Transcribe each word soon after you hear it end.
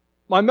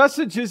My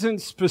message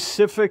isn't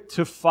specific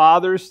to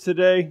fathers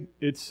today.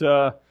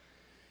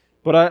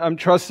 But I'm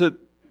trust that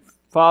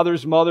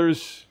fathers,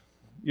 mothers,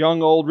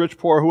 young, old, rich,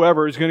 poor,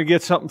 whoever is going to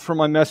get something from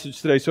my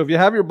message today. So if you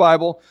have your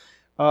Bible,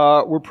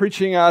 I'm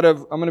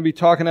going to be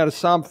talking out of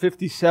Psalm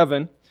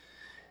 57,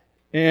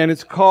 and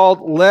it's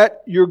called,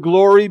 Let Your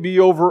Glory Be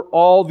Over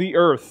All the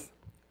Earth.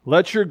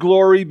 Let Your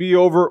Glory Be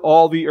Over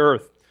All the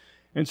Earth.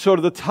 And so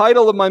the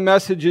title of my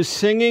message is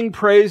Singing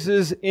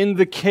Praises in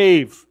the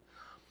Cave.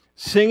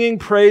 Singing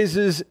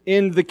Praises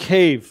in the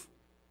Cave.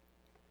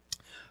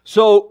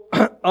 So,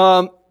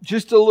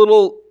 just a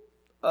little,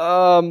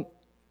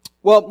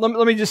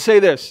 let me just say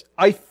this.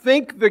 I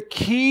think the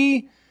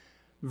key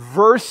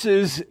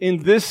verses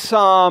in this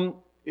psalm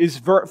is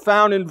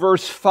found in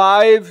verse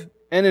 5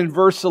 and in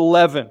verse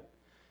 11.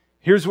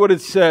 Here's what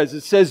it says.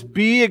 It says,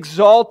 Be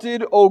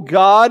exalted, O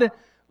God,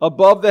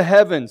 above the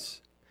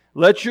heavens.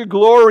 Let your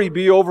glory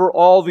be over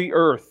all the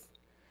earth.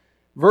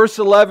 Verse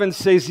 11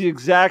 says the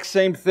exact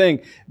same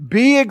thing.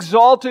 Be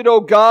exalted,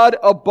 O God,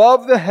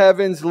 above the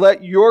heavens.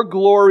 Let your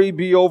glory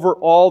be over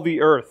all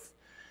the earth.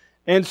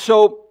 And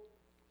so,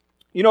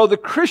 the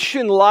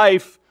Christian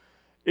life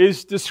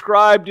is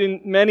described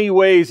in many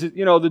ways.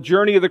 The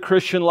journey of the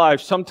Christian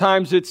life.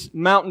 Sometimes it's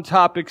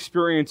mountaintop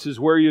experiences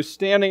where you're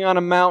standing on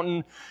a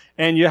mountain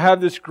and you have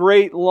this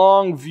great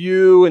long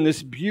view and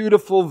this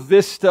beautiful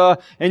vista,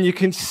 and you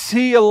can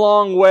see a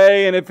long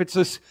way. And if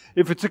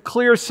it's a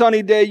clear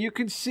sunny day, you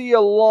can see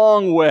a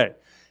long way.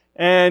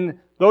 And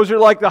those are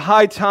like the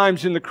high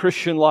times in the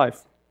Christian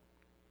life.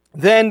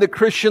 Then the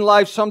Christian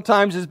life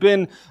sometimes has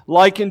been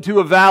likened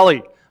to a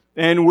valley.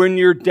 And when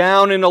you're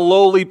down in a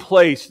lowly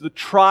place, the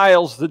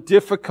trials, the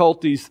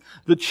difficulties,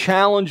 the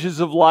challenges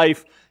of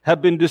life have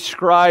been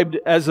described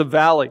as a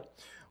valley.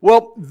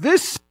 Well,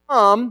 this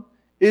psalm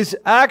is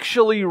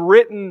actually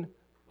written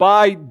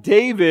by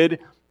David,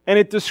 and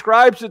it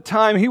describes a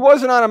time he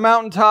wasn't on a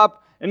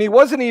mountaintop and he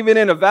wasn't even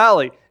in a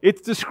valley.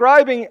 It's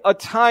describing a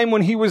time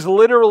when he was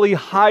literally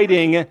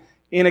hiding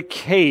in a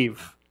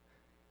cave.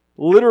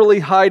 Literally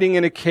hiding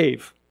in a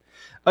cave.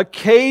 A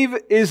cave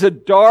is a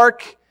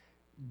dark,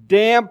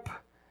 damp,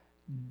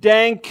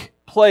 dank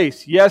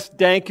place. Yes,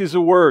 dank is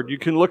a word. You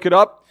can look it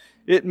up.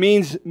 It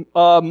means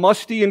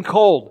musty and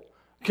cold.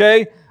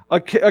 Okay? A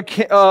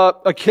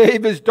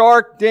cave is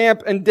dark,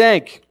 damp, and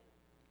dank.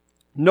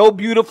 No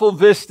beautiful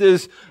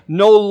vistas,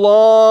 no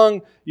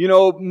long,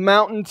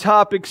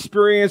 mountaintop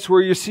experience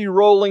where you see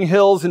rolling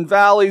hills and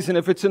valleys, and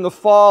if it's in the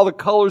fall, the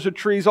colors of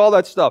trees, all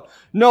that stuff.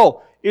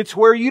 No, it's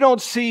where you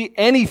don't see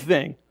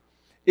anything.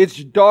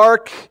 It's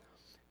dark.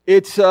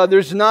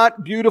 There's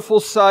not beautiful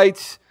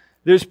sights.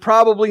 There's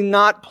probably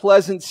not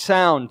pleasant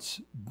sounds.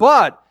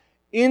 But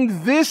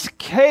in this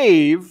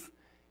cave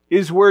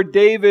is where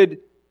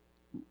David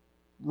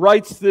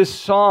writes this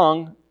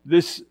song,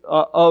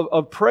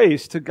 of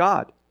praise to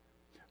God.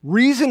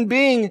 Reason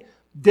being,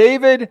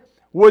 David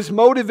was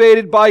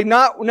motivated by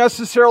not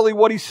necessarily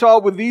what he saw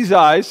with these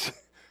eyes,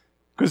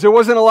 because there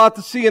wasn't a lot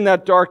to see in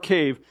that dark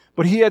cave,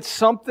 but he had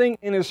something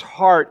in his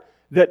heart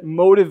that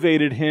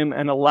motivated him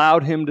and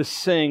allowed him to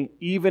sing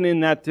even in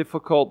that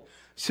difficult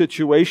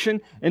situation.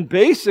 And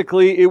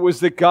basically, it was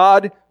that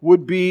God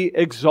would be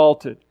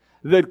exalted,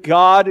 that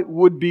God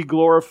would be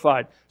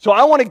glorified. So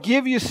I want to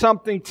give you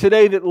something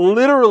today that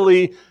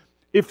literally,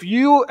 if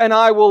you and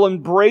I will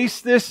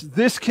embrace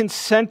this can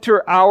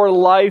center our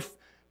life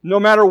no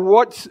matter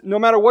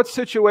what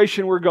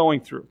situation we're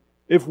going through.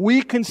 If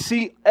we can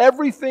see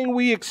everything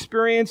we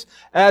experience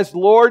as,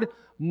 Lord,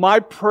 my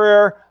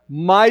prayer,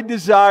 my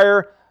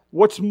desire,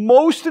 what's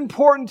most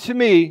important to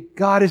me,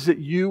 God, is that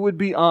you would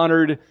be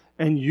honored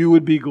and you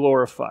would be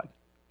glorified.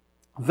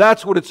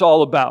 That's what it's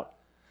all about.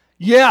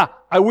 Yeah,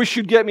 I wish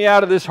you'd get me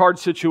out of this hard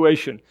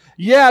situation.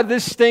 Yeah,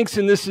 this stinks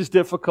and this is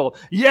difficult.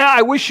 Yeah,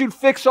 I wish you'd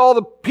fix all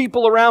the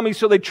people around me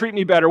so they treat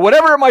me better.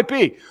 Whatever it might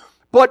be.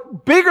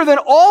 But bigger than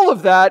all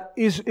of that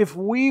is if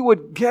we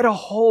would get a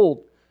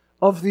hold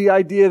of the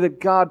idea that,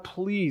 God,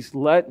 please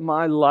let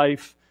my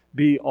life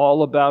be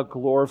all about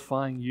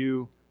glorifying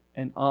you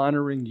and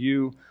honoring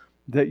you,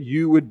 that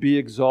you would be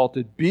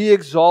exalted. Be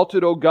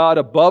exalted, O God,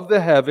 above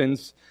the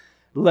heavens.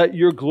 Let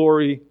your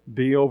glory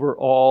be over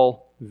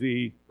all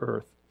the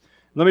earth.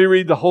 Let me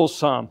read the whole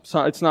psalm.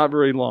 It's not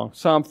very long.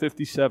 Psalm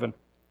 57.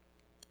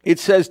 It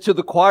says, To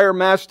the choir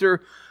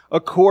master,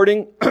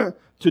 according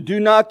to do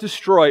not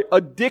destroy. A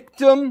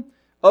dictum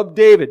of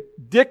David.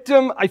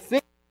 Dictum, I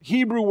think,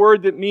 Hebrew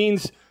word that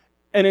means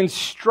an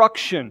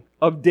instruction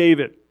of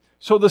David.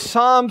 So the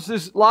Psalms,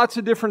 there's lots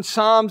of different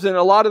Psalms, and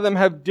a lot of them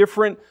have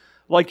different,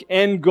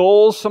 end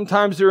goals.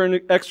 Sometimes they're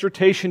an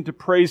exhortation to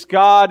praise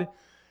God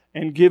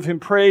and give Him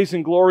praise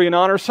and glory and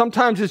honor.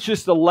 Sometimes it's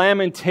just a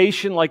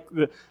lamentation, like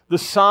the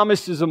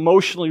psalmist is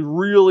emotionally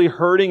really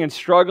hurting and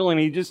struggling.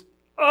 He just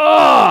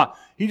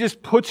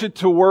puts it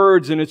to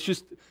words, and it's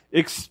just,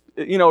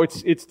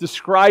 it's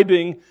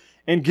describing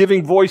and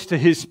giving voice to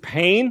his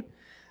pain.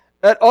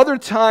 At other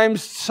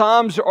times,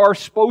 Psalms are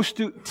supposed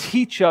to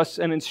teach us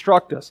and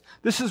instruct us.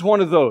 This is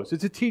one of those.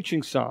 It's a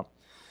teaching psalm.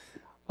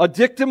 A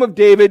dictum of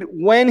David,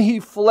 when he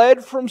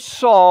fled from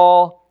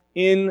Saul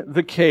in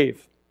the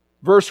cave.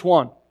 Verse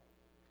 1.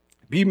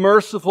 Be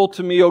merciful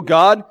to me, O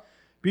God.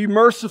 Be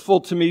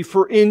merciful to me,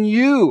 for in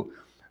you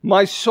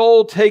my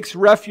soul takes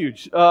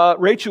refuge.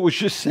 Rachel was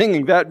just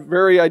singing that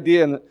very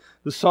idea in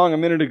the song a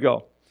minute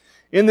ago.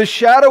 In the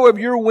shadow of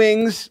your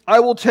wings I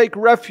will take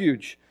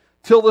refuge,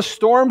 till the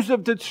storms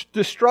of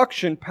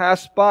destruction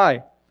pass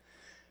by.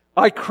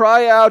 I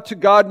cry out to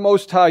God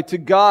Most High, to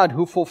God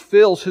who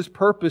fulfills His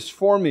purpose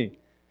for me.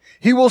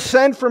 He will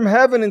send from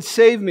heaven and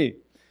save me.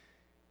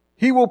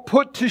 He will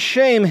put to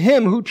shame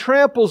him who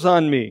tramples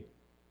on me.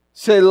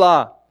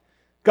 Selah.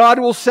 God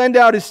will send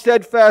out His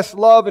steadfast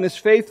love and His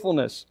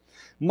faithfulness.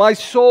 My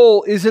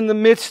soul is in the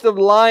midst of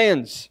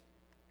lions.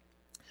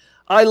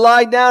 I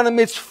lie down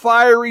amidst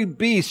fiery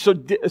beasts.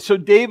 So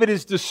David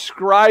is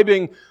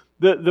describing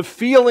the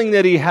feeling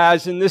that he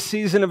has in this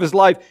season of his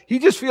life. He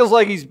just feels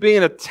like he's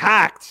being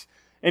attacked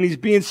and he's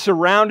being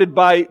surrounded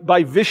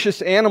by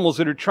vicious animals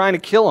that are trying to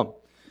kill him.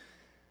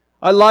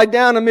 I lie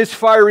down amidst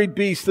fiery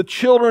beasts, the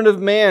children of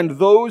man,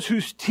 those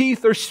whose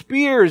teeth are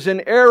spears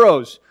and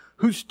arrows,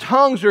 whose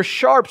tongues are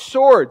sharp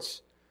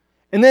swords.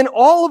 And then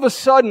all of a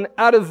sudden,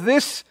 out of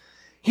this,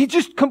 he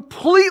just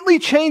completely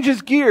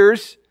changes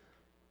gears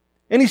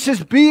and he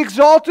says, be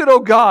exalted, O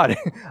God,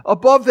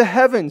 above the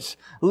heavens.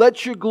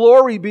 Let your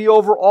glory be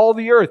over all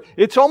the earth.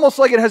 It's almost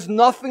like it has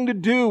nothing to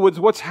do with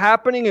what's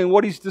happening and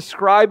what he's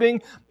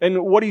describing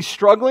and what he's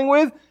struggling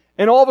with.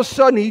 And all of a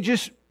sudden, he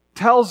just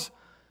tells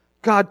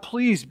God,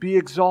 please be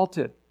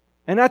exalted.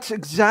 And that's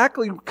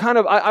exactly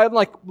I'm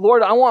like,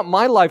 Lord, I want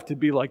my life to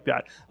be like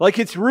that. Like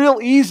it's real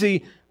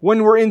easy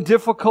when we're in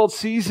difficult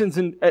seasons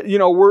and,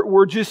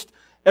 we're just,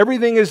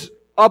 everything is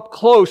up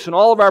close and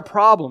all of our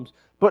problems.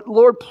 But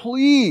Lord,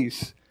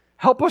 please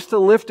help us to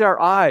lift our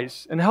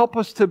eyes and help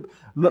us to,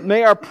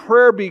 may our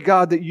prayer be,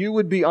 God, that you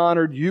would be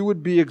honored, you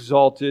would be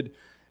exalted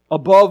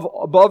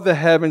above the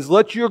heavens.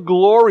 Let your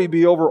glory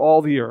be over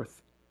all the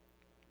earth.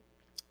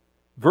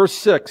 Verse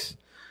 6,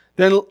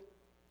 then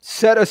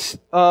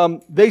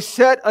they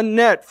set a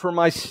net for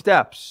my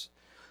steps.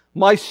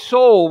 My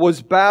soul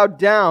was bowed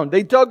down.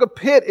 They dug a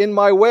pit in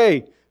my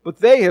way, but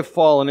they have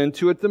fallen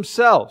into it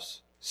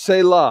themselves.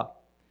 Selah.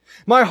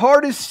 My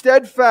heart is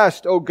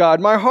steadfast, O God.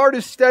 My heart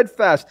is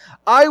steadfast.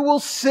 I will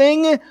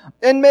sing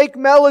and make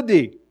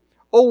melody.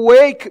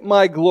 Awake,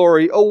 my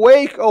glory.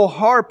 Awake, O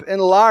harp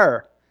and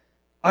lyre.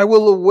 I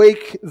will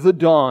awake the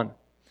dawn.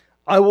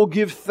 I will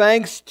give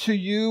thanks to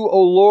you,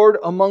 O Lord,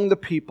 among the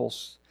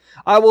peoples.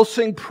 I will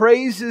sing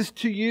praises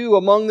to you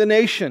among the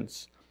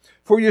nations.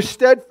 For your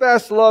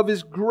steadfast love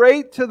is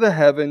great to the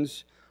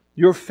heavens,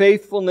 your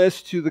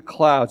faithfulness to the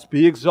clouds.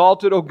 Be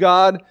exalted, O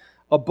God,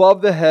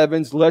 above the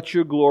heavens. Let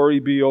your glory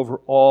be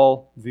over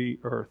all the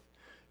earth.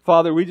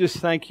 Father, we just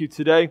thank you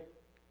today.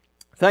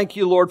 Thank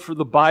you, Lord, for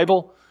the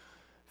Bible.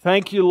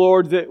 Thank you,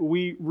 Lord, that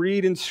we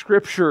read in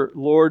Scripture,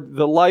 Lord,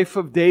 the life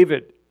of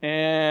David.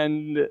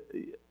 And,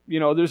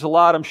 there's a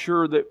lot, I'm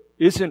sure, that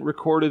isn't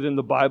recorded in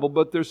the Bible,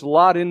 but there's a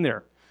lot in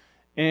there.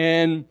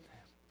 And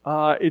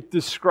it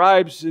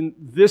describes, in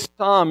this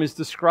psalm is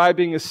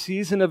describing a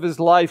season of his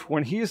life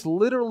when he is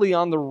literally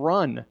on the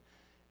run.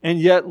 And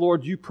yet,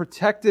 Lord, you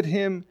protected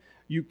him,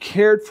 you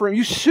cared for him,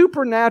 you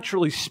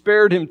supernaturally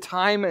spared him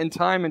time and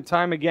time and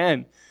time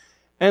again.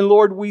 And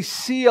Lord, we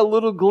see a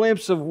little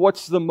glimpse of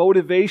what's the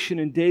motivation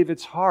in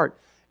David's heart.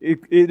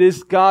 It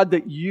is, God,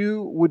 that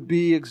you would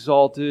be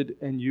exalted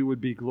and you would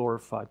be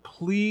glorified.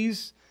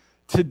 Please,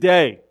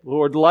 today,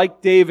 Lord,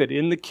 like David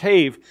in the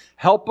cave,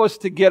 help us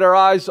to get our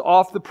eyes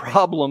off the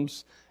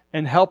problems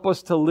and help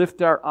us to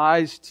lift our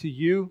eyes to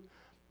you.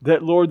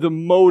 That, Lord, the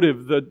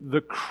motive,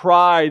 the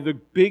cry, the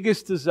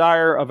biggest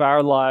desire of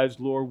our lives,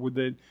 Lord,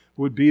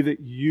 would be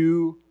that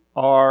you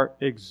are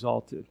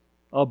exalted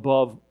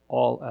above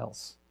all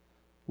else.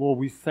 Lord,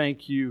 we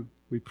thank you,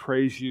 we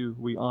praise you,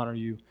 we honor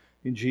you.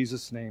 In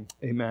Jesus' name,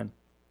 amen.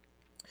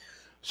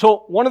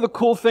 So one of the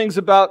cool things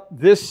about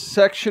this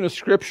section of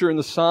Scripture in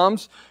the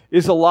Psalms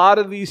is a lot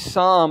of these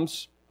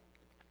Psalms,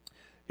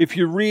 if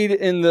you read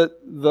in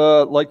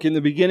like in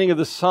the beginning of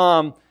the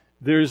Psalm,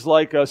 there's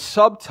like a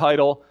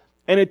subtitle,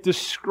 and it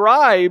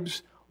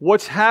describes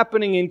what's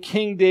happening in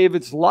King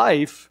David's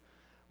life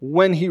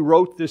when he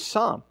wrote this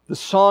Psalm. The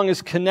song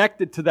is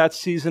connected to that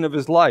season of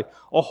his life.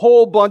 A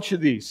whole bunch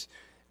of these.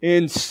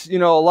 In,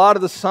 a lot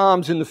of the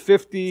Psalms in the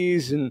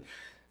 50s and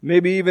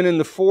maybe even in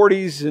the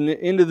 40s and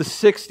into the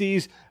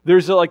 60s,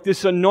 there's like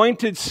this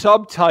anointed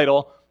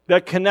subtitle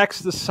that connects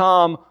the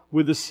Psalm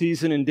with the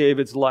season in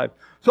David's life.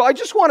 So I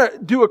just want to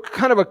do a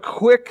kind of a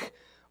quick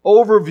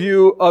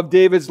overview of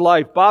David's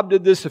life. Bob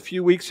did this a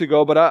few weeks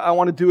ago, but I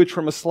want to do it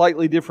from a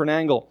slightly different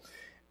angle.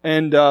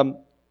 And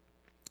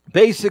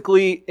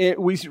basically,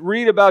 we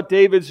read about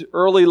David's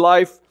early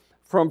life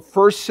from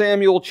 1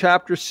 Samuel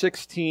chapter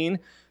 16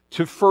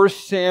 to 1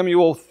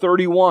 Samuel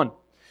 31.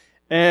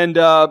 And,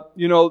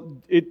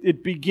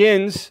 it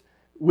begins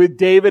with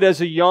David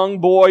as a young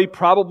boy,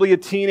 probably a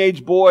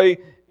teenage boy,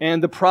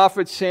 and the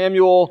prophet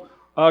Samuel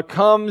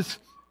comes,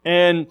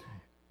 and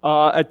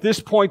at this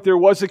point there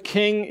was a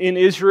king in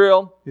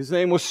Israel. His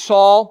name was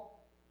Saul.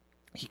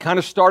 He kind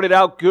of started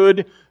out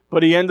good,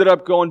 but he ended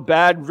up going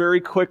bad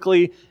very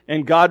quickly,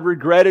 and God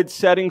regretted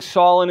setting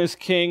Saul in as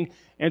king,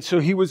 and so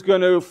he was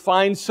going to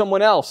find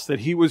someone else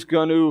that he was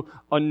going to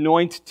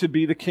anoint to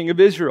be the king of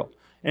Israel.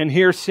 And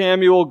here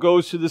Samuel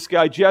goes to this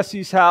guy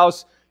Jesse's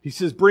house. He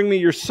says, bring me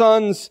your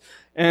sons.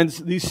 And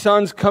these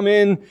sons come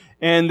in,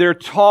 and they're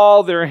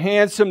tall, they're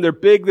handsome, they're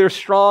big, they're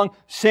strong.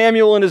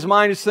 Samuel in his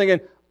mind is thinking,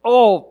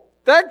 oh,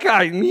 that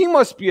guy, he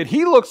must be it.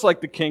 He looks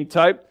like the king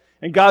type.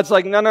 And God's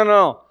like,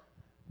 no.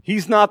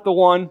 He's not the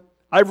one.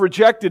 I've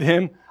rejected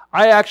him.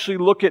 I actually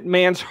look at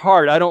man's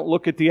heart. I don't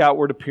look at the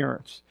outward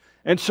appearance.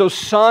 And so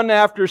son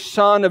after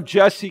son of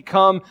Jesse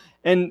come,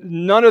 and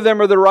none of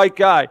them are the right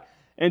guy.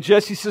 And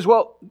Jesse says,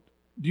 well,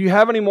 do you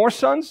have any more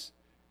sons?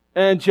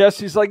 And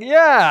Jesse's like,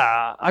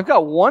 yeah, I've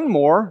got one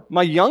more,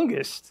 my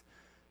youngest.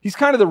 He's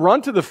kind of the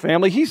runt of the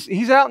family.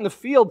 He's out in the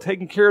field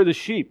taking care of the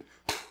sheep.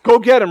 Go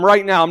get him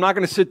right now. I'm not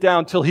going to sit down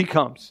until he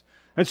comes.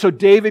 And so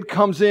David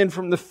comes in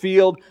from the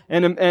field,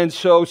 and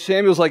so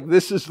Samuel's like,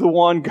 this is the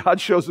one. God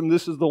shows him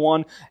this is the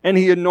one. And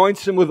he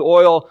anoints him with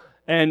oil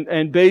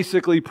and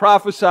basically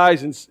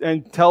prophesies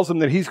and tells him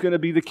that he's going to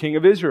be the king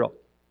of Israel.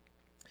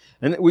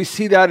 And we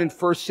see that in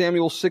 1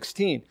 Samuel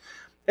 16.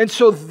 And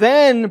so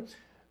then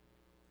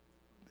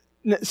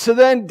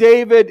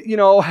David,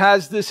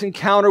 has this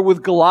encounter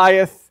with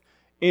Goliath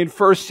in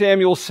 1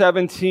 Samuel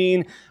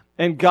 17,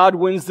 and God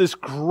wins this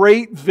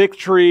great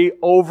victory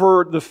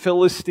over the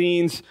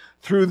Philistines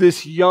through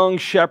this young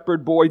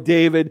shepherd boy,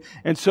 David.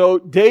 And so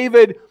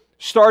David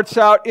starts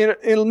out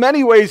in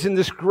many ways in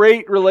this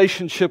great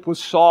relationship with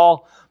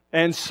Saul.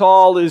 And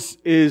Saul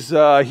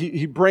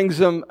he brings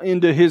him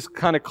into his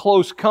kind of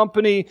close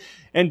company.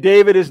 And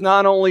David is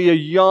not only a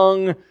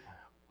young,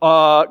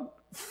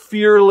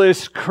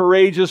 fearless,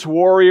 courageous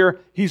warrior,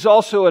 he's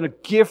also a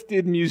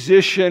gifted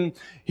musician.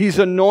 He's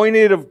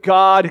anointed of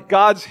God.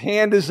 God's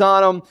hand is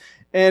on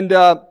him.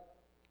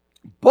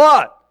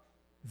 But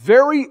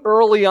very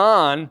early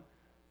on,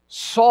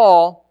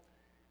 Saul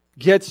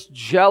gets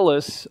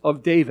jealous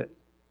of David.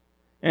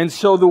 And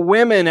so the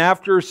women,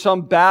 after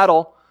some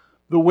battle,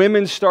 the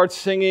women start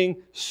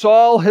singing,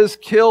 Saul has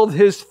killed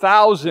his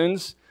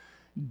thousands,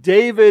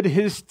 David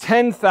his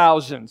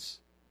 10,000s.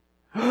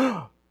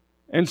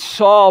 And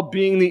Saul,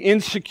 being the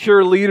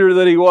insecure leader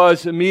that he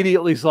was,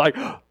 immediately is like,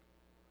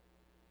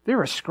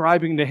 they're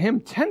ascribing to him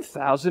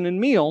 10,000 and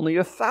me only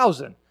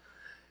 1,000.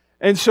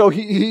 And so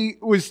he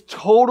was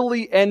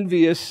totally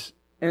envious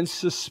and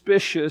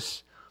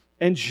suspicious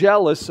and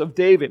jealous of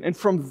David. And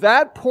from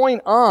that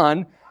point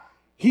on,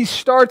 he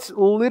starts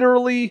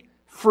literally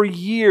for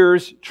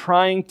years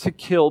trying to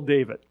kill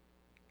David.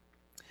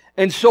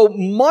 And so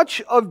much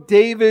of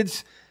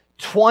David's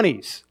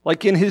 20s,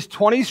 like in his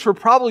 20s for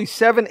probably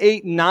 7,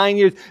 8, 9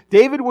 years,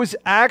 David was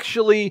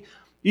actually,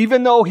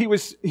 even though he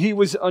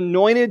was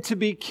anointed to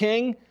be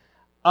king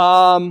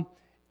and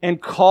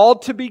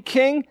called to be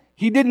king,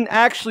 he didn't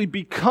actually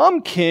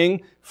become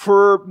king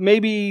for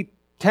maybe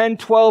 10,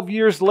 12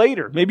 years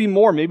later, maybe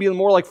more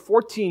like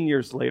 14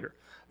 years later.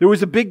 There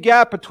was a big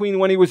gap between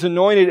when he was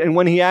anointed and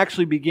when he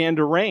actually began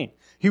to reign.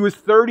 He was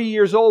 30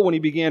 years old when he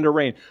began to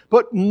reign.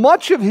 But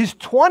much of his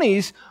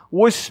 20s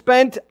was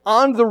spent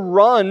on the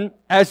run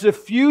as a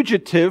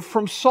fugitive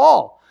from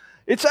Saul.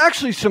 It's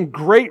actually some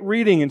great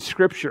reading in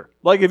Scripture.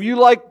 Like if you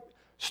like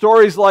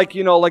stories like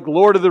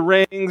Lord of the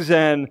Rings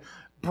and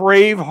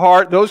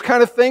Braveheart, those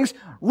kind of things,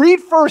 read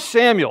 1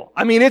 Samuel.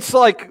 I mean, it's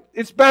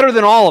better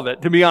than all of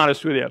it, to be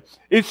honest with you.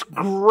 It's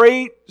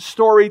great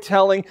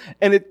storytelling,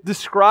 and it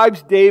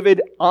describes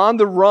David on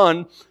the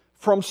run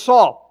from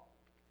Saul.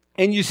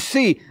 And you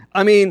see,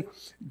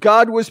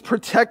 God was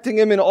protecting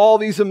him in all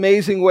these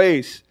amazing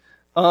ways.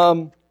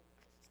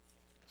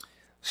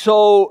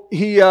 So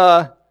he,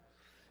 a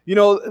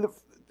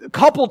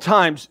couple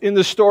times in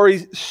the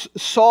story,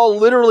 Saul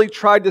literally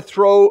tried to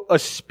throw a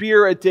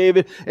spear at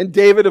David, and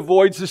David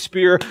avoids the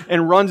spear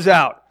and runs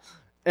out.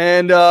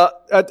 And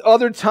at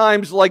other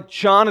times, like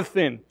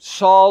Jonathan,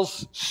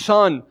 Saul's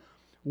son,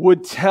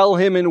 would tell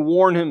him and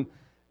warn him,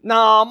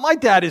 "No, my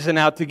dad isn't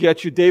out to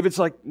get you." David's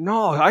like,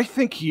 "No, I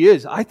think he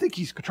is. I think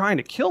he's trying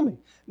to kill me."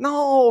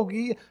 "No,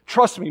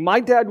 trust me,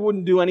 my dad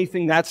wouldn't do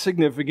anything that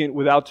significant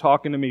without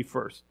talking to me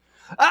first.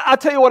 I'll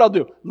tell you what I'll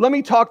do. Let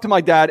me talk to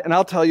my dad, and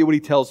I'll tell you what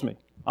he tells me."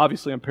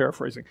 Obviously, I'm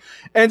paraphrasing.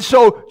 And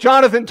so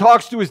Jonathan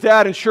talks to his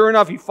dad, and sure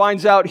enough, he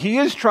finds out he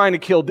is trying to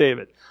kill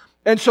David.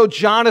 And so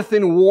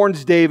Jonathan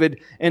warns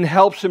David and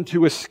helps him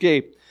to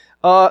escape.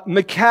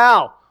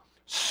 Michal,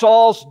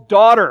 Saul's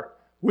daughter,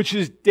 which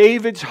is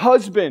David's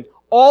husband,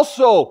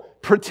 also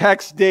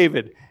protects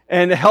David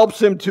and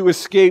helps him to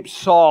escape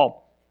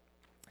Saul.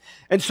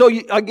 And so,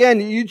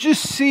 you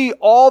just see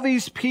all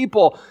these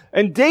people.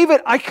 And David,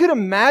 I could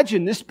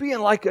imagine this being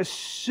like a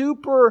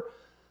super,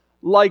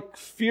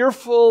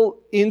 fearful,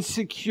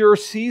 insecure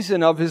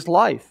season of his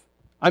life.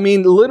 I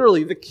mean,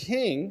 literally, the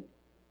king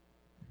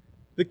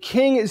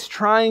is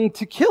trying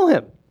to kill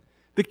him.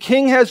 The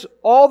king has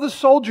all the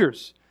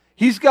soldiers.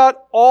 He's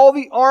got all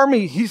the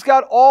army. He's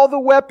got all the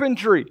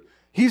weaponry.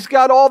 He's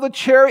got all the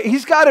chariot.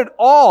 He's got it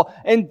all.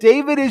 And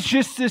David is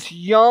just this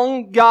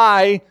young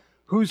guy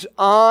who's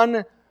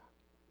on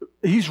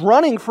he's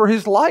running for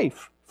his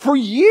life for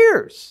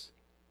years.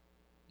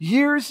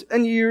 Years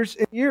and years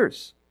and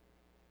years.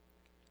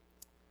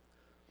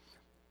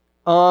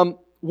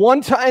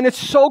 One time, and it's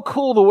so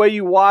cool the way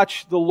you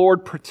watch the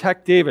Lord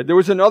protect David. There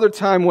was another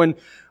time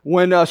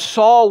when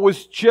Saul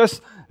was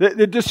just,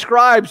 it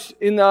describes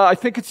in, I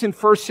think it's in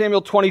 1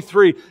 Samuel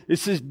 23, it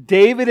says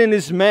David and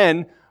his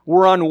men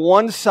were on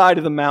one side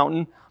of the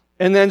mountain,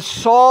 and then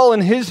Saul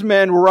and his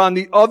men were on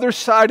the other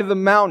side of the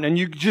mountain. And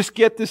you just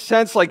get this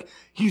sense like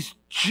he's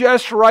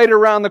just right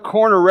around the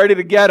corner ready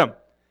to get him.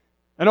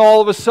 And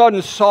all of a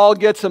sudden, Saul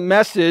gets a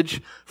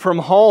message from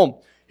home.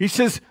 He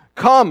says,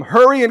 "Come,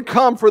 hurry and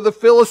come, for the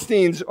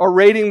Philistines are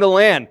raiding the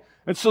land."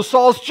 And so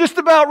Saul's just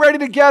about ready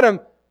to get him.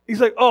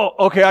 He's like, "Oh,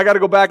 okay, I got to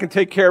go back and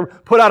take care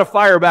of, put out a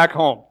fire back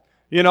home."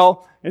 You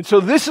know? And so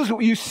this is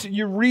what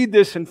you read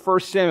this in 1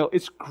 Samuel.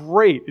 It's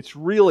great. It's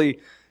really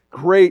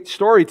great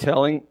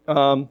storytelling.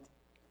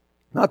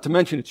 Not to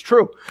mention it's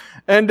true.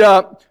 And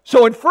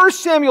so in 1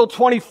 Samuel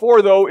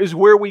 24, though, is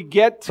where we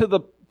get to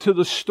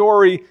the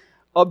story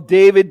of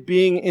David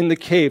being in the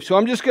cave. So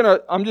I'm just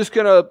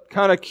gonna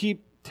kind of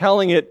keep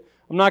telling it.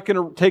 I'm not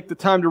going to take the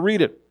time to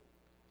read it.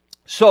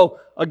 So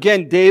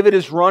again, David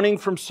is running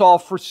from Saul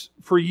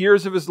for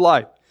years of his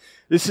life.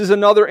 This is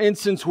another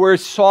instance where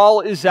Saul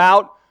is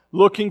out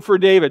looking for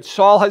David.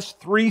 Saul has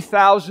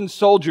 3,000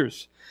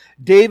 soldiers.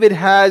 David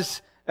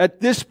has, at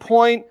this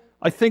point,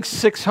 I think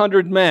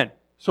 600 men.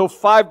 So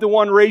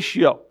 5-to-1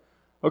 ratio.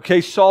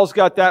 Okay, Saul's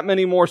got that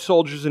many more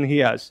soldiers than he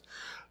has.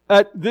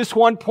 At this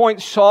one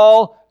point,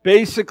 Saul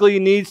basically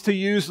needs to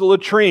use the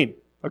latrine.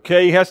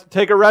 Okay, he has to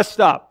take a rest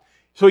stop.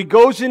 So he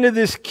goes into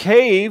this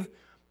cave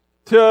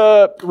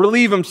to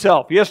relieve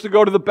himself. He has to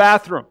go to the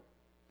bathroom.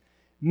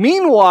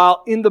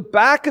 Meanwhile, in the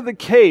back of the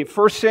cave,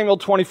 1 Samuel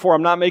 24,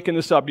 I'm not making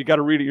this up, you got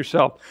to read it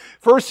yourself.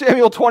 1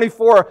 Samuel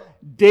 24,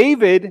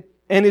 David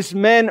and his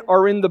men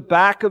are in the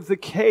back of the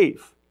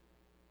cave.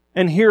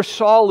 And here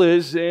Saul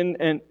is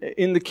in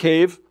the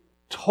cave,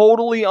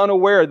 totally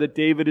unaware that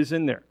David is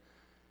in there.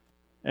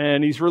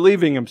 And he's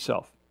relieving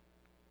himself.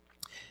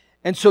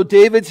 And so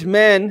David's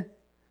men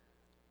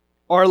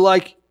are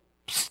like,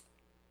 "Psst,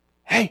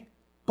 hey,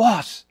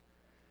 boss,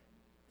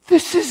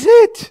 this is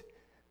it.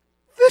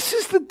 This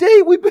is the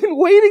day we've been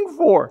waiting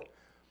for.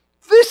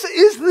 This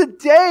is the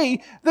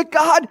day that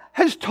God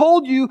has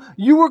told you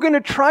you were going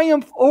to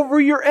triumph over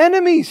your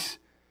enemies.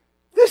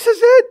 This is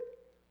it.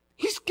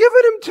 He's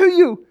given him to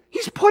you.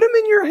 He's put him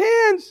in your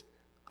hands.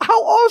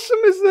 How awesome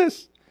is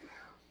this?"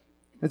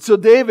 And so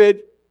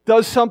David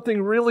does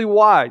something really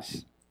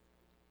wise.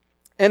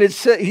 And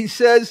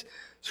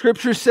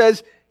Scripture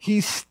says,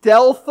 he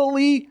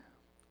stealthily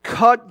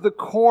cut the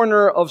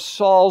corner of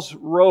Saul's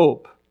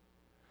robe.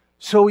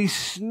 So he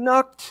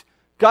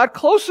got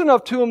close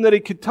enough to him that he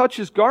could touch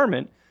his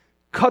garment,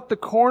 cut the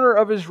corner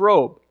of his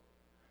robe.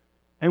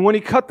 And when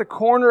he cut the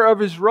corner of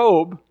his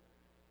robe,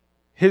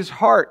 his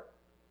heart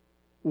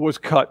was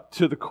cut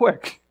to the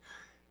quick.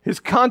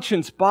 His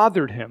conscience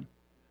bothered him.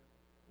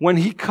 When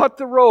he cut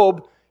the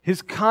robe,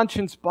 his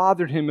conscience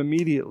bothered him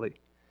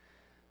immediately.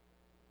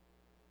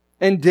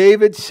 And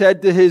David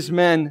said to his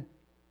men,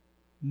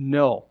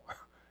 "No."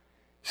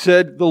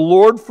 Said, "The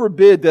Lord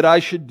forbid that I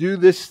should do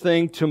this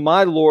thing to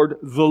my Lord,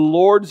 the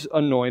Lord's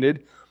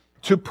anointed,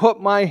 to put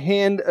my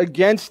hand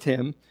against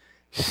him,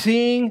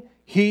 seeing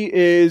he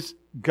is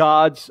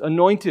God's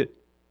anointed."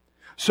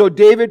 So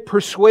David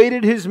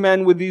persuaded his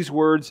men with these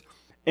words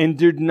and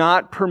did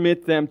not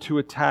permit them to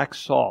attack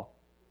Saul.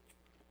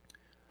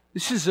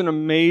 This is an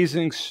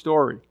amazing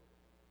story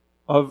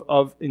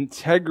of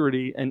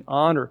integrity and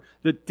honor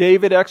that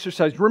David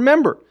exercised.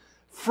 Remember,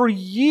 for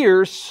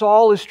years,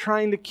 Saul is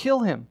trying to kill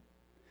him.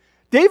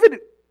 David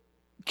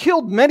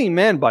killed many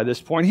men by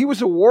this point. He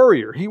was a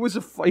warrior. He was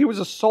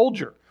a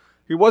soldier.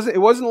 It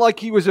wasn't like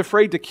he was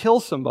afraid to kill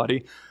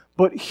somebody,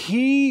 but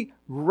he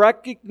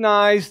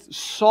recognized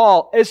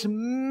Saul, as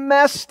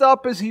messed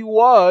up as he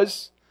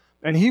was,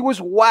 and he was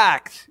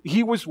whacked.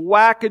 He was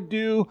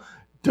wackadoo,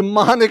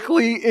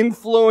 demonically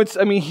influenced.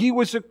 I mean, he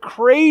was a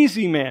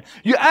crazy man.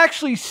 You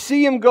actually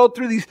see him go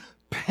through these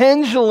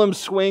pendulum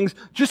swings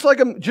just like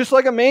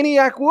a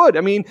maniac would.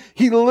 I mean,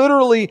 he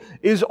literally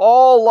is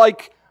all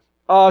like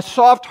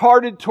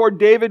soft-hearted toward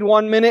David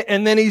one minute,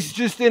 and then he's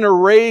just in a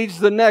rage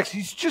the next.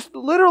 He's just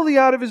literally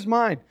out of his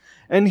mind.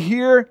 And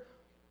here,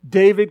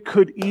 David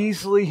could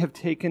easily have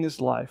taken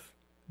his life,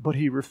 but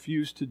he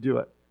refused to do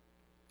it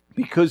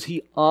because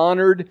he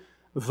honored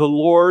the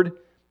Lord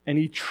and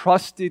he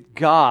trusted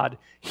God.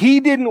 He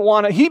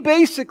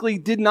basically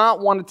did not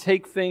want to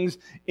take things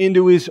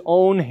into his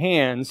own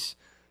hands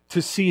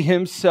to see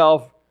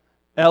himself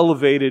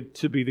elevated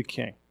to be the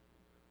king.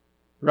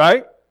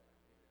 Right?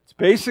 It's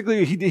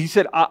basically, he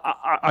said,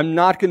 I'm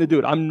not going to do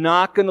it. I'm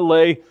not going to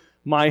lay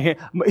my hand.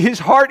 His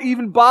heart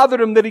even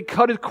bothered him that he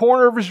cut a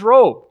corner of his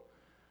robe.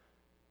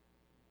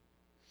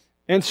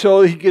 And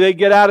so they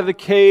get out of the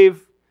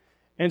cave,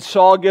 and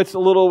Saul gets a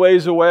little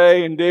ways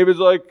away, and David's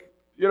like,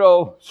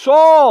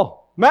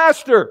 "Saul,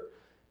 master."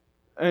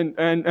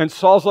 And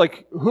Saul's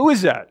like, "Who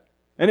is that?"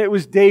 And it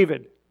was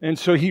David. And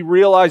so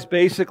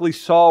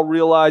Saul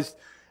realized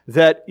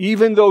that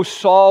even though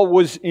Saul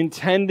was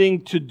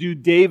intending to do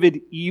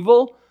David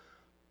evil,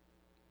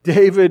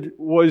 David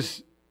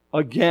was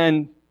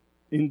again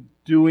in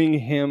doing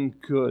him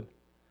good.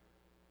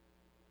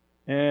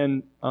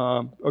 And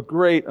a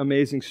great,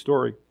 amazing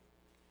story.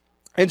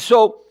 And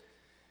so,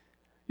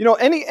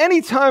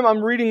 anytime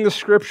I'm reading the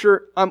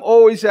Scripture, I'm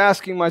always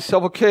asking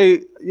myself,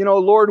 okay,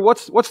 Lord,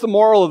 what's the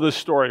moral of this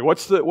story?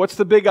 What's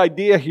the big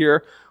idea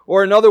here?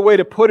 Or another way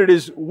to put it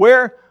is,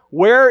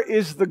 where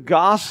is the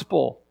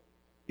gospel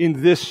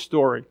in this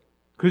story?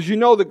 Because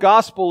the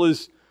gospel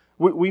is,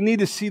 we need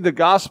to see the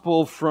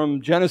gospel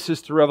from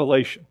Genesis to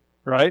Revelation,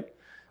 right?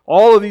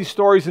 All of these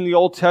stories in the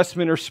Old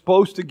Testament are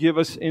supposed to give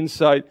us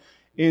insight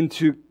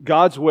into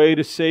God's way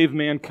to save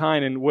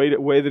mankind and way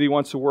that He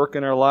wants to work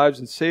in our lives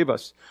and save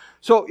us.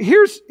 So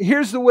here's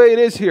the way it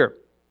is here.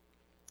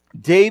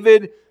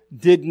 David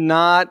did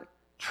not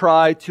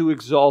try to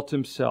exalt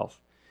himself.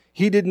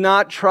 He did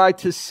not try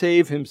to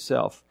save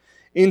himself.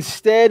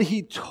 Instead,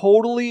 he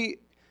totally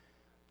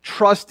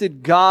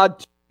trusted God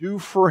to do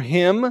for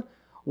him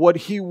what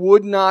he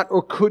would not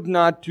or could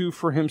not do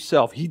for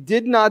himself. He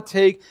did not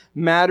take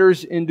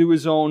matters into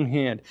his own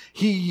hand.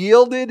 He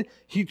yielded,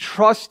 he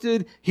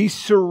trusted, he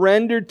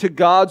surrendered to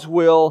God's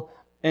will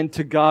and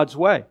to God's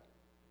way.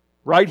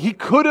 Right? He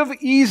could have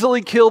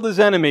easily killed his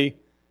enemy,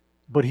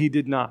 but he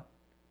did not.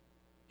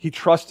 He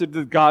trusted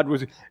that God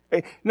was...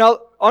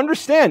 Now,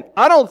 understand,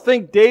 I don't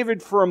think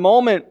David for a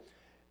moment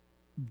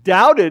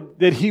doubted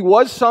that he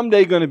was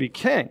someday going to be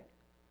king.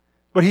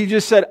 But he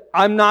just said,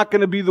 I'm not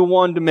going to be the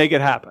one to make it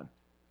happen.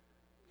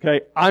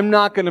 Okay? I'm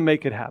not going to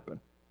make it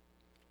happen.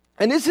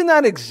 And isn't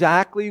that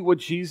exactly what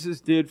Jesus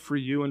did for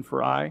you and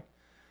for I?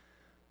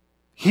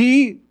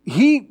 He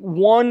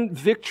won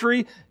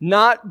victory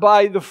not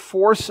by the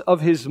force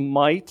of his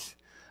might,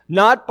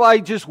 not by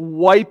just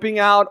wiping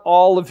out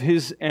all of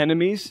his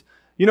enemies.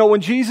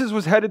 When Jesus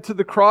was headed to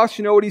the cross,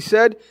 you know what he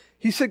said?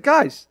 He said,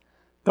 guys,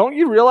 don't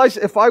you realize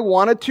if I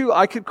wanted to,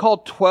 I could call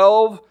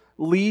 12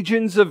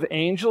 legions of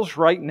angels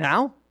right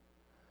now?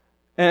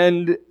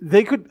 And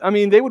they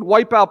would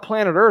wipe out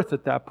planet Earth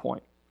at that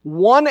point.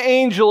 One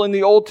angel in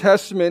the Old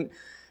Testament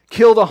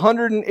killed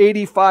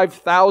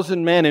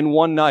 185,000 men in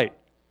one night.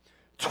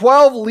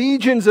 12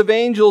 legions of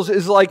angels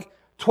is like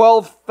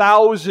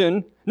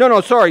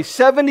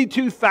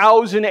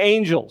 72,000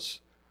 angels.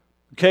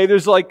 Okay,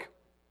 there's like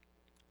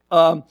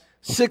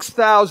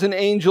 6,000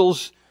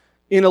 angels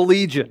in a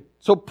legion.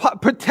 So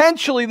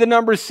potentially the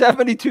number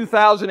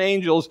 72,000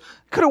 angels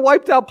could have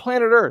wiped out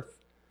planet Earth.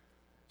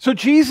 So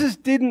Jesus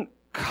didn't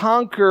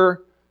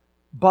conquer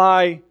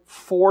by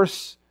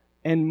force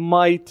and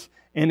might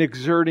and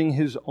exerting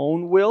his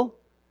own will.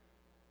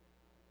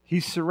 He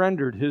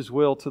surrendered his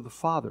will to the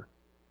Father.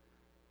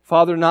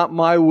 Father, not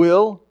my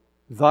will,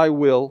 thy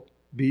will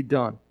be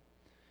done.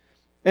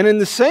 And in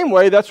the same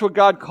way, that's what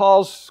God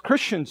calls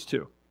Christians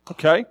to.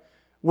 Okay?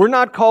 We're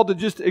not called to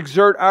just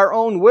exert our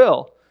own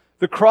will.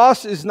 The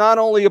cross is not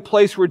only a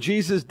place where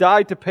Jesus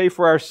died to pay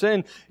for our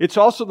sin, it's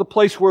also the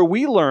place where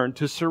we learn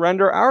to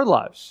surrender our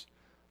lives.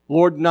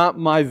 Lord, not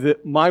my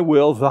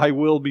will, thy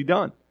will be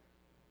done.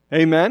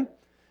 Amen?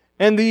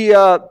 And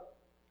the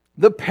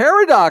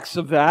paradox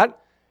of that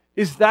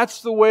is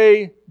that's the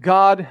way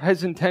God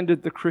has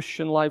intended the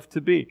Christian life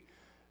to be.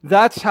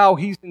 That's how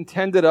He's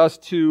intended us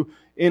to,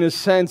 in a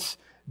sense,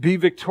 be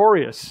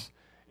victorious.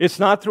 It's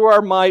not through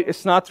our might,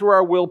 it's not through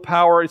our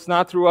willpower, it's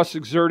not through us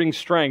exerting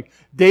strength.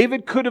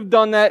 David could have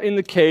done that in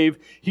the cave.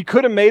 He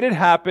could have made it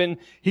happen.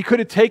 He could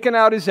have taken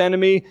out his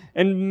enemy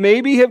and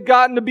maybe have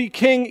gotten to be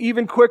king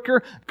even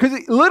quicker.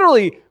 Because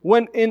literally,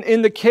 when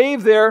in the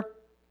cave there,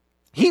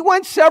 he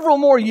went several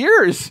more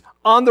years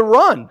on the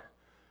run.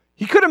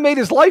 He could have made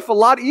his life a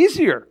lot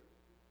easier.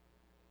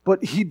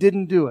 But he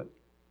didn't do it.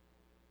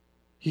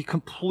 He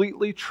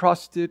completely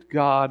trusted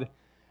God,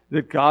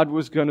 that God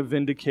was going to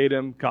vindicate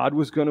him, God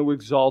was going to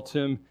exalt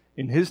him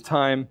in His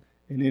time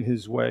and in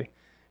His way.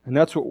 And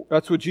that's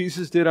what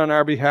Jesus did on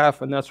our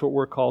behalf, and that's what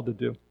we're called to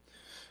do.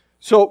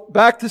 So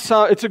back to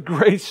Psalm. It's a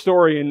great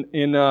story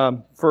in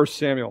 1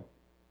 Samuel.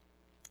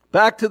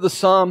 Back to the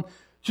Psalm.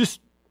 Just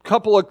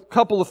couple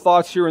of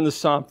thoughts here in the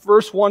Psalm.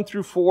 Verse 1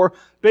 through 4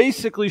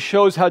 basically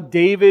shows how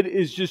David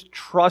is just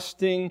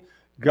trusting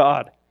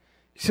God.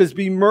 He says,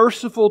 be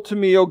merciful to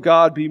me, O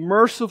God, be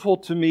merciful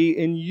to me.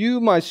 In you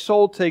my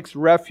soul takes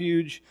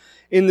refuge.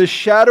 In the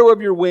shadow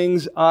of your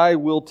wings I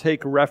will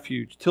take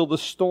refuge till the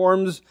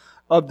storms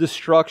of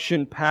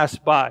destruction pass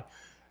by.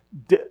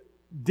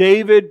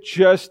 David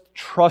just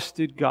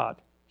trusted God.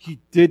 He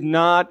did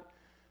not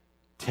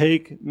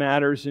take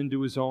matters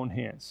into his own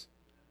hands.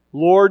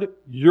 Lord,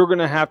 you're going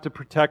to have to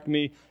protect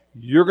me.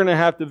 You're going to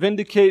have to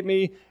vindicate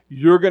me.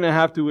 You're going to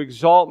have to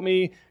exalt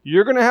me.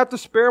 You're going to have to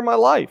spare my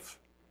life.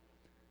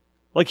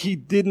 Like he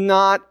did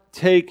not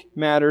take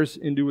matters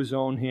into his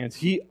own hands.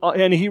 He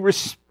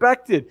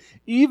respected,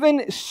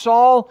 even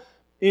Saul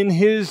in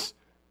his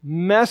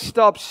messed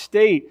up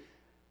state,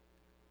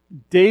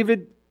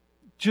 David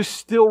just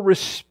still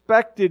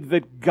respected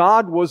that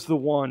God was the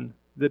one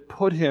that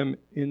put him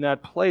in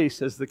that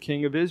place as the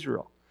king of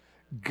Israel.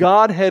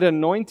 God had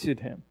anointed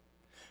him.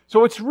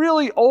 So it's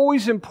really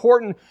always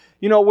important,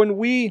 when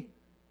we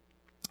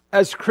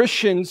as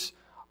Christians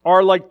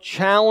are like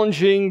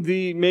challenging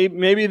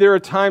maybe there are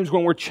times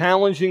when we're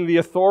challenging the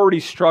authority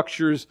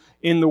structures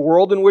in the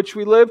world in which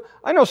we live.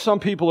 I know some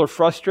people are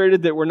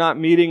frustrated that we're not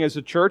meeting as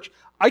a church.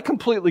 I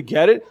completely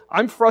get it.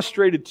 I'm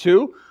frustrated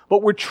too,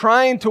 but we're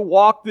trying to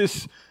walk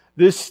this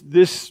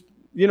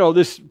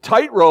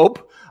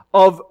tightrope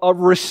of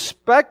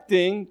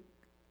respecting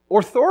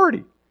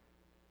authority.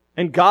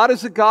 And God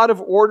is a God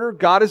of order.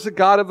 God is a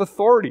God of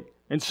authority.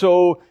 And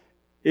so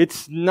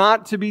it's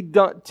not to be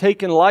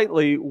taken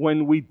lightly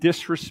when we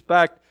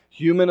disrespect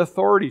human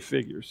authority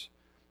figures.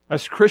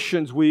 As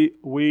Christians, we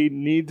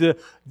need to,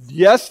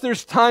 yes,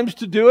 there's times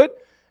to do it,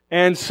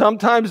 and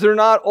sometimes they're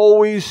not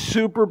always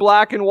super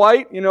black and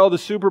white. The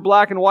super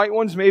black and white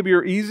ones maybe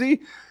are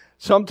easy.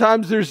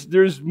 Sometimes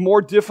there's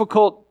more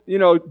difficult,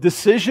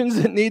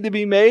 decisions that need to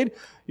be made.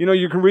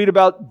 You can read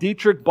about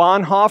Dietrich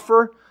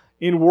Bonhoeffer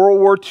in World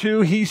War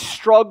II. He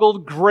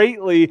struggled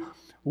greatly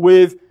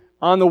with,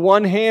 on the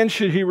one hand,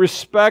 should he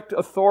respect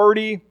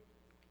authority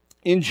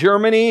in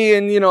Germany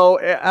and,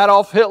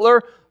 Adolf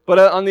Hitler? But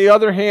on the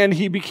other hand,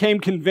 he became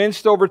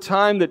convinced over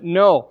time that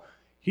no,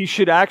 he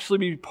should actually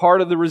be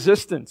part of the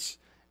resistance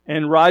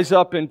and rise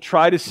up and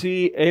try to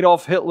see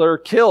Adolf Hitler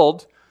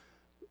killed.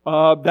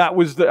 That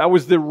was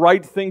the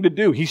right thing to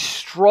do. He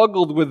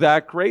struggled with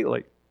that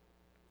greatly.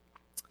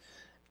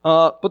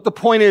 But the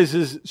point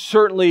is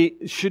certainly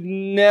it should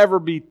never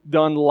be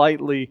done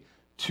lightly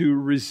to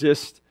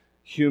resist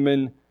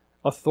human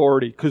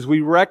authority, because we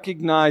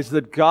recognize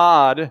that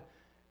God,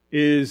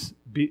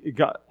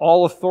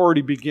 all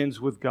authority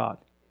begins with God.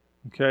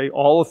 Okay?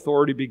 All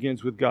authority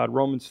begins with God.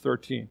 Romans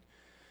 13.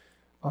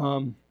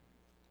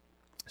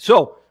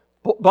 So,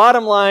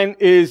 bottom line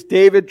is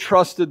David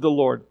trusted the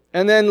Lord.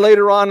 And then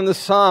later on in the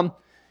Psalm,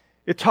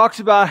 it talks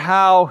about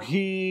how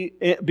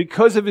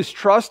because of his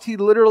trust, he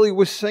literally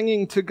was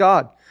singing to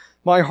God.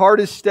 My heart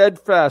is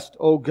steadfast,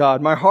 O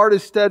God. My heart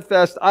is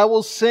steadfast. I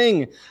will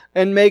sing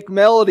and make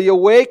melody.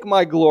 Awake,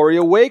 my glory.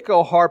 Awake,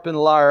 O harp and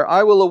lyre.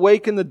 I will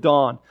awaken the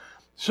dawn.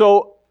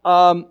 So,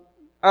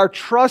 our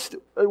trust,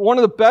 one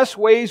of the best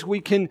ways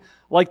we can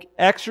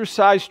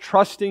exercise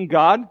trusting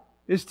God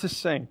is to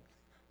sing.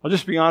 I'll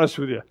just be honest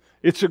with you.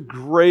 It's a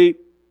great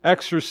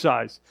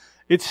exercise.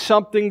 It's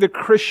something the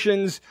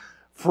Christians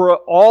for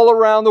all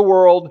around the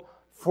world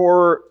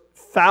for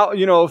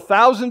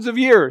thousands of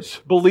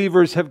years,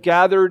 believers have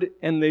gathered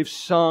and they've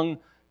sung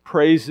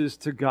praises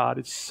to God.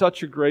 It's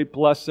such a great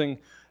blessing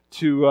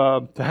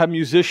to have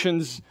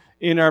musicians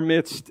in our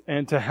midst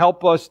and to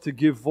help us to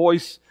give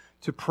voice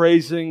to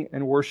praising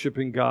and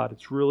worshiping God.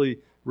 It's really,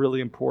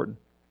 really important.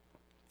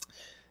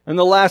 And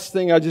the last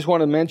thing I just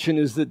want to mention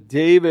is that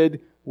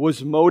David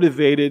was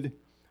motivated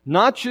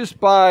not just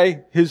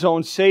by his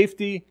own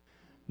safety,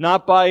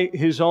 not by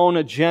his own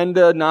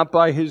agenda, not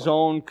by his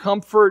own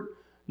comfort,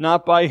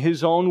 not by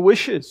his own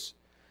wishes.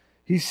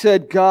 He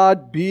said,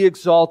 God, be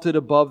exalted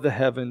above the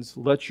heavens.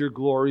 Let your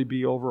glory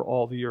be over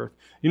all the earth.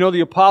 The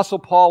Apostle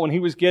Paul, when he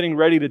was getting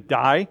ready to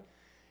die,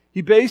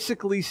 he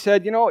basically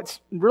said, it's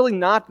really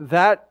not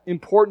that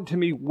important to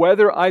me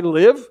whether I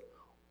live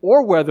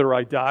or whether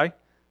I die.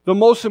 The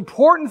most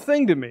important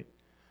thing to me,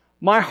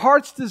 my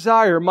heart's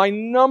desire, my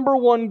number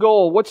one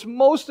goal, what's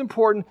most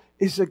important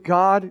is that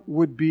God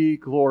would be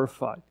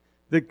glorified,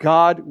 that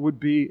God would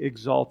be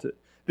exalted,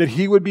 that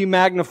He would be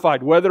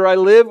magnified. Whether I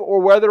live or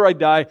whether I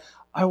die,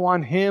 I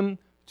want Him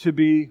to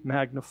be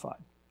magnified.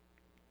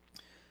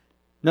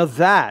 Now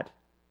that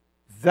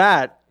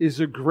is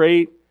a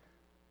great,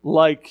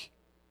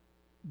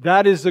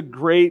 that is a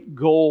great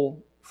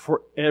goal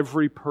for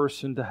every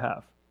person to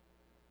have.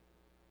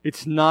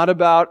 It's not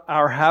about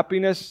our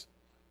happiness.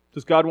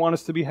 Does God want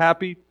us to be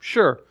happy?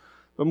 Sure.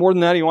 But more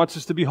than that, He wants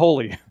us to be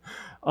holy.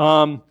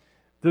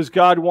 Does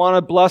God want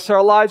to bless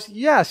our lives?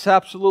 Yes,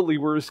 absolutely.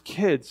 We're His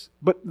kids.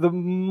 But the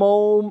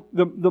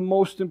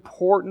most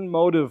important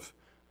motive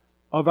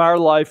of our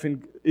life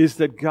is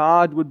that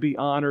God would be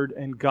honored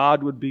and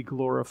God would be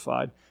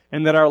glorified.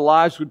 And that our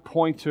lives would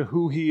point to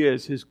who He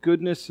is, His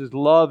goodness, His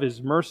love,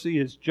 His mercy,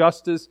 His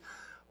justice,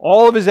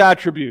 all of His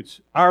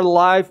attributes. Our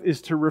life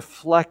is to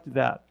reflect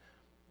that.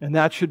 And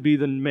that should be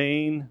the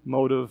main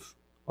motive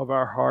of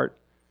our heart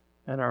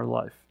and our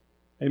life.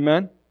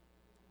 Amen?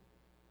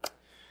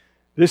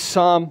 This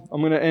psalm, I'm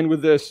going to end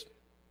with this.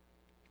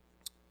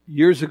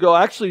 Years ago,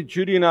 actually,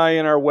 Judy and I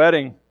in our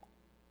wedding,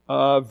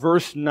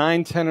 verse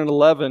 9, 10, and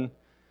 11,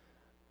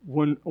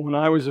 when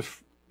I was a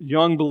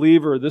young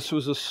believer, this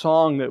was a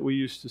song that we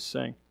used to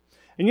sing.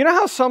 And you know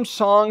how some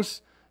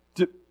songs,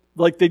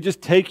 they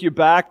just take you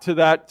back to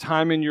that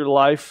time in your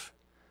life?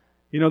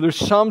 There's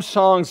some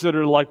songs that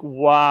are like,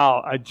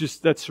 wow,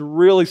 that's a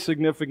really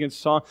significant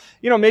song.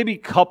 Maybe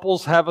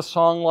couples have a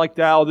song like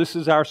that. Oh, this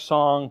is our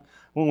song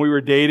when we were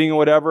dating or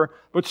whatever.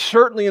 But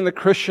certainly in the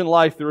Christian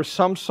life, there are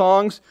some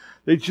songs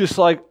they just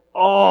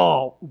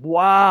oh,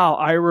 wow,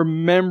 I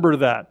remember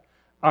that.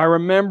 I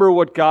remember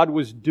what God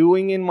was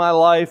doing in my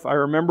life. I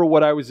remember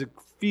what I was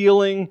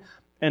feeling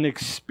and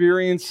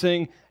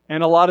experiencing.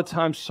 And a lot of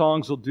times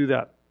songs will do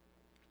that.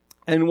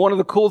 And one of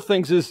the cool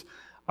things is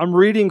I'm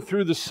reading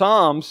through the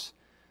Psalms.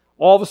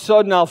 All of a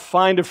sudden I'll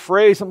find a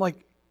phrase. I'm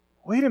like,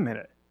 wait a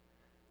minute.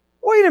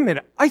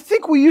 I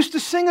think we used to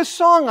sing a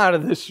song out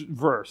of this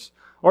verse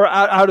or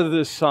out of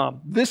this psalm.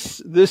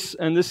 This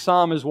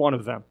psalm is one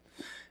of them.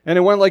 And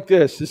it went like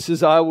this. This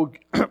is, I will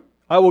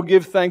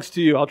give thanks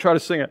to you. I'll try to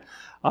sing it.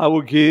 I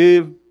will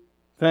give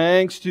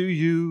thanks to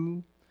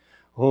you,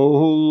 O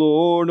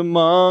Lord,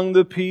 among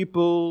the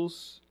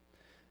peoples.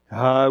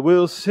 I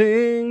will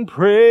sing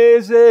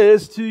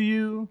praises to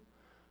you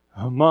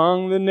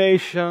among the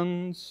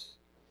nations.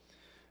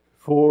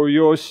 For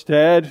your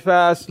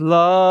steadfast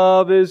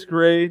love is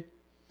great.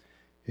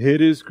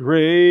 It is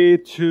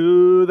great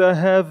to the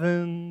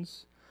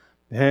heavens,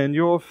 and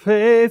your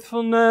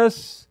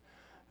faithfulness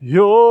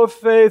to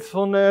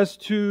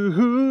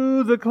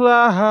the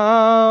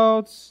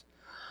clouds.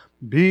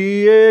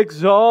 Be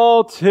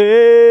exalted,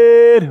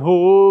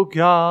 O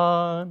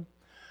God,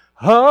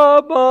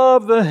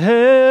 above the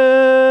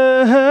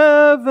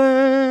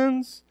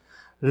heavens.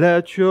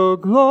 Let your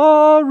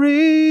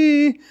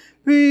glory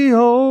be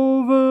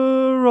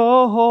over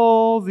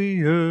all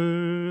the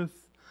earth.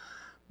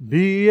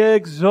 Be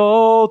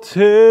exalted,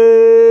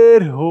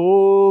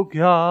 O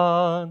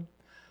God,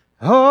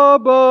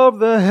 above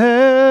the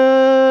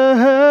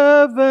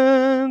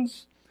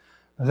heavens.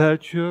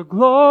 Let your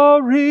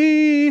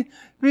glory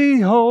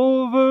be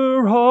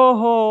over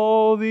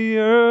all the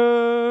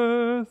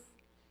earth.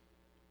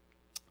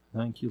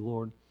 Thank you,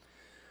 Lord.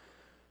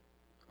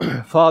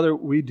 Father,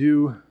 we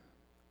do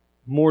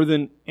more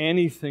than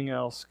anything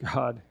else,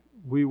 God.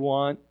 We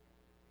want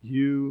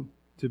you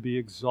to be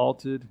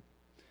exalted.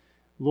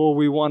 Lord,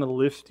 we want to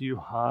lift you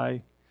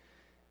high.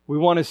 We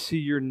want to see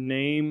your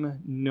name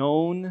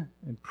known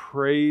and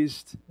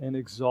praised and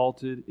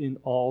exalted in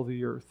all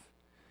the earth.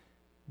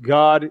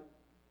 God,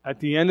 at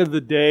the end of the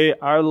day,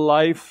 our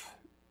life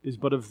is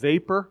but a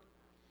vapor.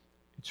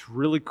 It's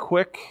really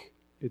quick.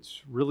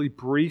 It's really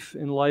brief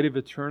in light of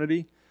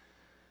eternity.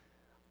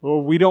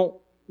 Lord, we don't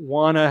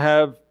want to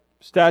have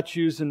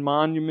statues and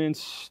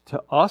monuments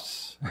to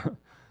us,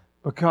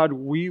 but God,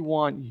 we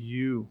want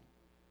you.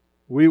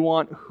 We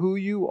want who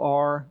you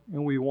are,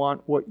 and we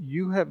want what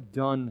you have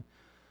done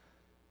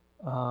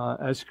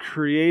as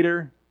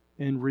Creator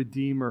and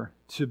Redeemer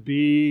to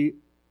be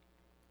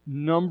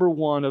number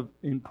one of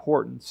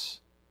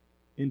importance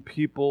in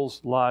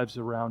people's lives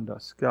around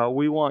us. God,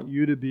 we want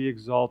you to be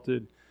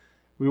exalted.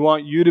 We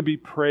want you to be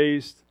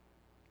praised.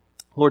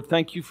 Lord,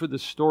 thank you for the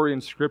story in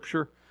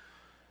Scripture.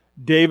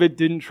 David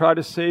didn't try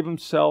to save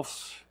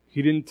himself.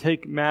 He didn't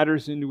take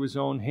matters into his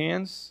own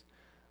hands.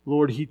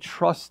 Lord, he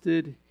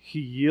trusted, he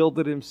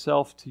yielded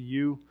himself to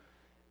you.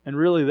 And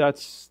really,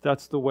 that's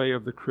the way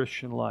of the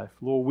Christian life.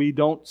 Lord, we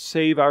don't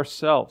save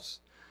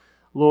ourselves.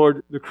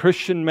 Lord, the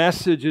Christian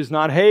message is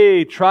not,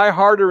 hey, try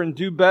harder and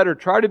do better.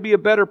 Try to be a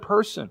better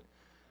person.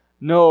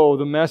 No,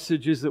 the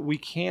message is that we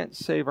can't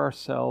save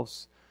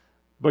ourselves.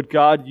 But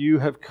God, you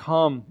have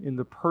come in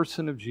the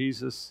person of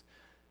Jesus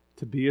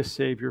to be a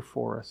Savior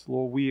for us.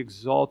 Lord, we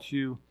exalt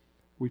you.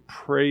 We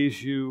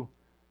praise you.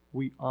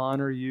 We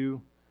honor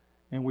you.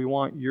 And we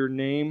want your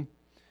name.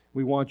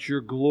 We want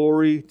your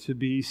glory to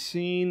be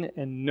seen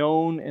and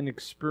known and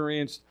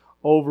experienced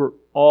over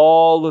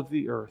all of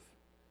the earth.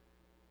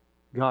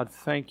 God,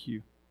 thank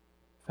you.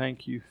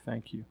 Thank you.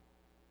 Thank you.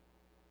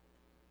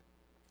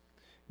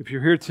 If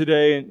you're here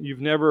today and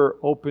you've never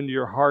opened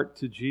your heart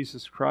to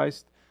Jesus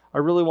Christ, I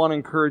really want to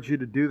encourage you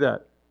to do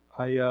that.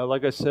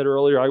 Like I said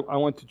earlier, I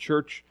went to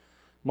church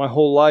my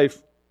whole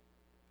life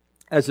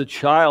as a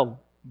child,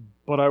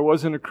 but I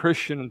wasn't a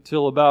Christian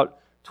until about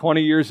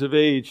 20 years of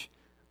age.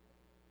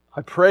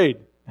 I prayed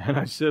and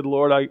I said,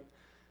 Lord, I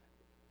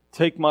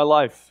take my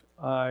life.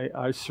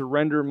 I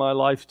surrender my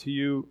life to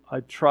you. I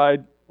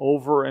tried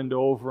over and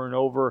over and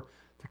over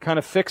to kind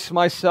of fix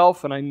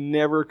myself, and I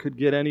never could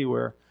get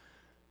anywhere.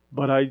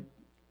 But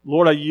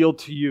Lord, I yield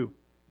to you.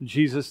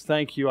 Jesus,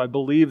 thank you. I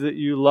believe that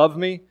you love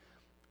me.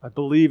 I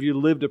believe you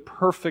lived a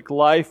perfect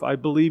life. I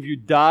believe you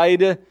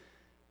died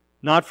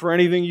not for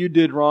anything you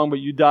did wrong, but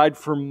you died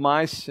for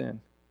my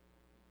sin.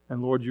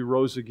 And Lord, you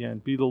rose again.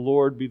 Be the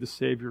Lord, be the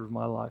Savior of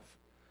my life.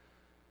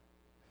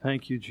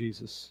 Thank you,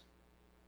 Jesus.